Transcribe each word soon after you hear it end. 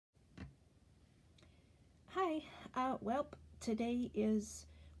Hi. Well, today is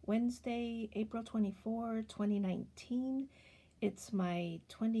Wednesday, April 24, 2019. It's my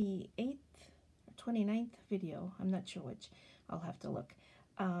 28th or 29th video. I'm not sure which. I'll have to look.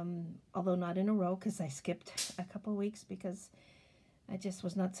 Although not in a row because I skipped a couple weeks because I just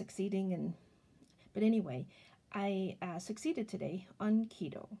was not succeeding. But anyway, I succeeded today on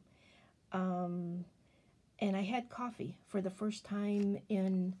keto. Um, and I had coffee for the first time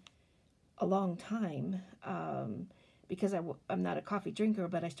in a long time, because I'm not a coffee drinker,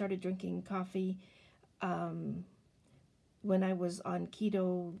 but I started drinking coffee um, when I was on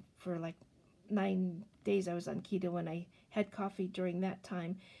keto for like 9 days. I was on keto and I had coffee during that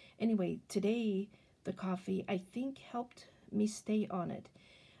time. Anyway, today the coffee I think helped me stay on it.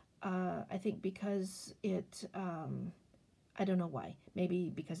 I think because I don't know why.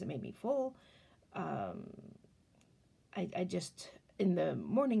 Maybe because it made me full. Um, I just, in the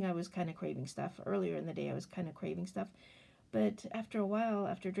morning, I was kind of craving stuff. Earlier in the day, I was kind of craving stuff. But after a while,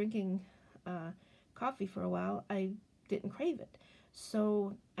 after drinking coffee for a while, I didn't crave it.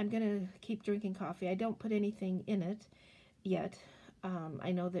 So I'm going to keep drinking coffee. I don't put anything in it yet.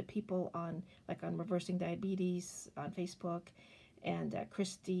 I know that people like on Reversing Diabetes on Facebook and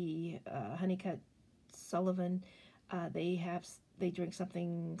Christy Honeycutt Sullivan, they drink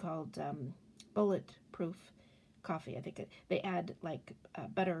something called bulletproof coffee. I think they add like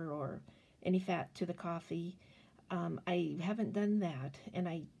butter or any fat to the coffee. I haven't done that, and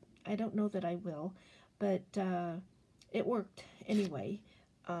I don't know that I will, but it worked anyway.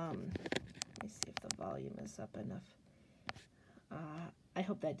 Let me see if the volume is up enough. I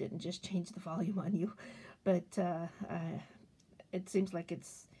hope that didn't just change the volume on you, but it seems like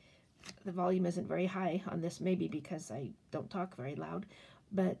the volume isn't very high on this, maybe because I don't talk very loud,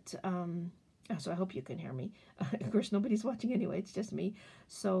 but so I hope you can hear me. Of course, nobody's watching anyway, it's just me,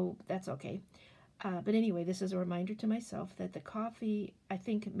 so that's okay. But anyway, this is a reminder to myself that the coffee, I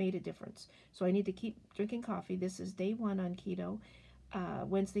think, made a difference. So I need to keep drinking coffee. This is day one on keto,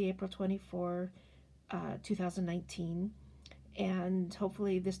 Wednesday, April 24, 2019. And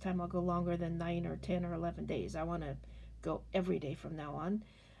hopefully this time I'll go longer than 9 or 10 or 11 days. I want to go every day from now on,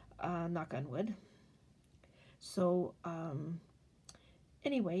 knock on wood. So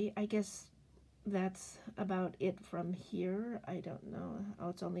anyway, I guess that's about it from here. I don't know. Oh,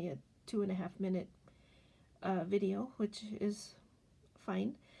 it's only a 2.5 minute video, which is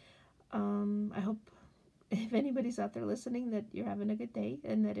fine. I hope if anybody's out there listening that you're having a good day,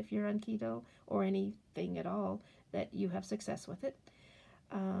 and that if you're on keto or anything at all, that you have success with it.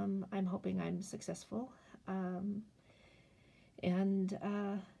 I'm hoping I'm successful. And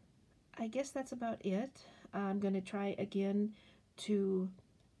I guess that's about it. I'm going to try again to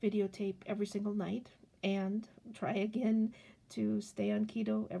videotape every single night and try again to stay on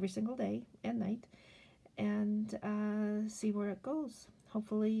keto every single day and night, and see where it goes.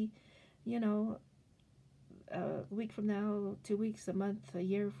 Hopefully, you know, a week from now, 2 weeks, a month, a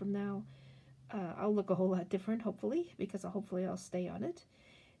year from now, I'll look a whole lot different, hopefully, because hopefully I'll stay on it.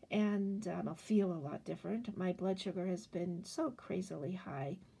 And I'll feel a lot different. My blood sugar has been so crazily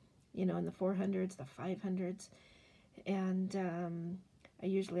high, in the 400s, the 500s. And I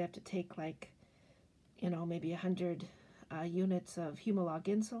usually have to take like, maybe 100 units of Humalog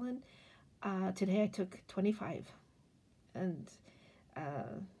insulin. Today I took 25. And,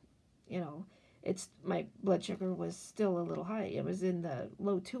 you know, my blood sugar was still a little high. It was in the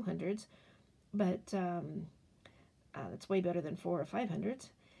low 200s, but it's way better than 4 or 500s.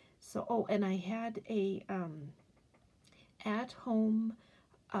 So, and I had a at-home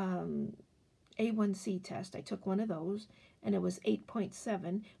A1C test. I took one of those, and it was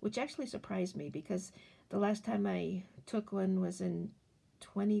 8.7, which actually surprised me because the last time I took one was in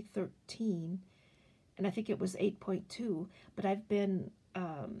 2013, and I think it was 8.2, but I've been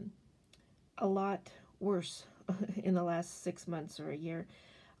a lot worse in the last 6 months or a year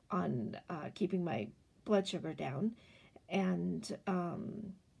on keeping my blood sugar down, and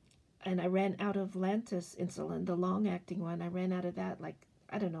I ran out of Lantus insulin, the long-acting one. I ran out of that like,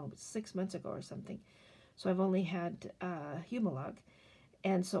 I don't know, 6 months ago or something. So I've only had Humalog,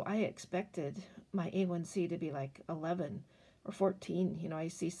 and so I expected my A1C to be like 11 or 14. I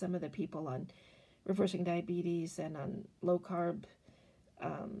see some of the people on Reversing Diabetes and on low carb,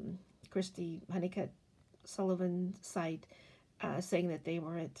 Christy Honeycutt Sullivan site, saying that they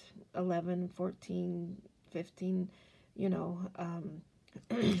were at 11, 14, 15,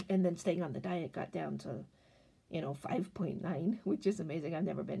 and then staying on the diet got down to 5.9, which is amazing. I've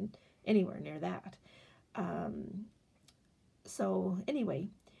never been anywhere near that. So anyway,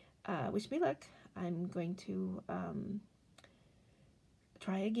 wish me luck. I'm going to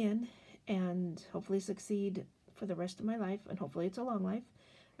try again and hopefully succeed for the rest of my life, and hopefully it's a long life.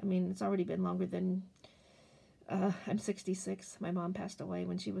 I mean, it's already been longer than, I'm 66. My mom passed away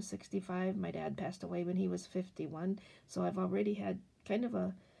when she was 65. My dad passed away when he was 51. So I've already had kind of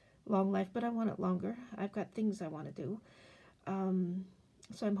a long life, but I want it longer. I've got things I want to do.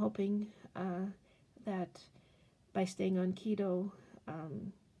 So I'm hoping that by staying on keto,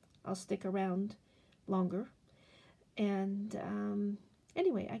 I'll stick around longer. And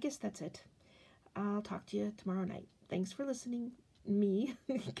anyway, I guess that's it. I'll talk to you tomorrow night. Thanks for listening, me,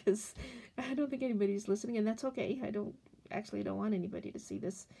 because I don't think anybody's listening, and that's okay. I don't want anybody to see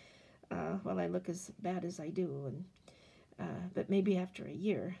this while I look as bad as I do. And but maybe after a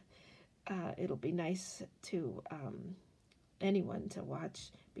year, it'll be nice to anyone to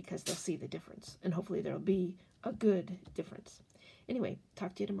watch, because they'll see the difference, and hopefully there'll be a good difference. Anyway,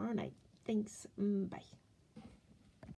 talk to you tomorrow night. Thanks. Bye.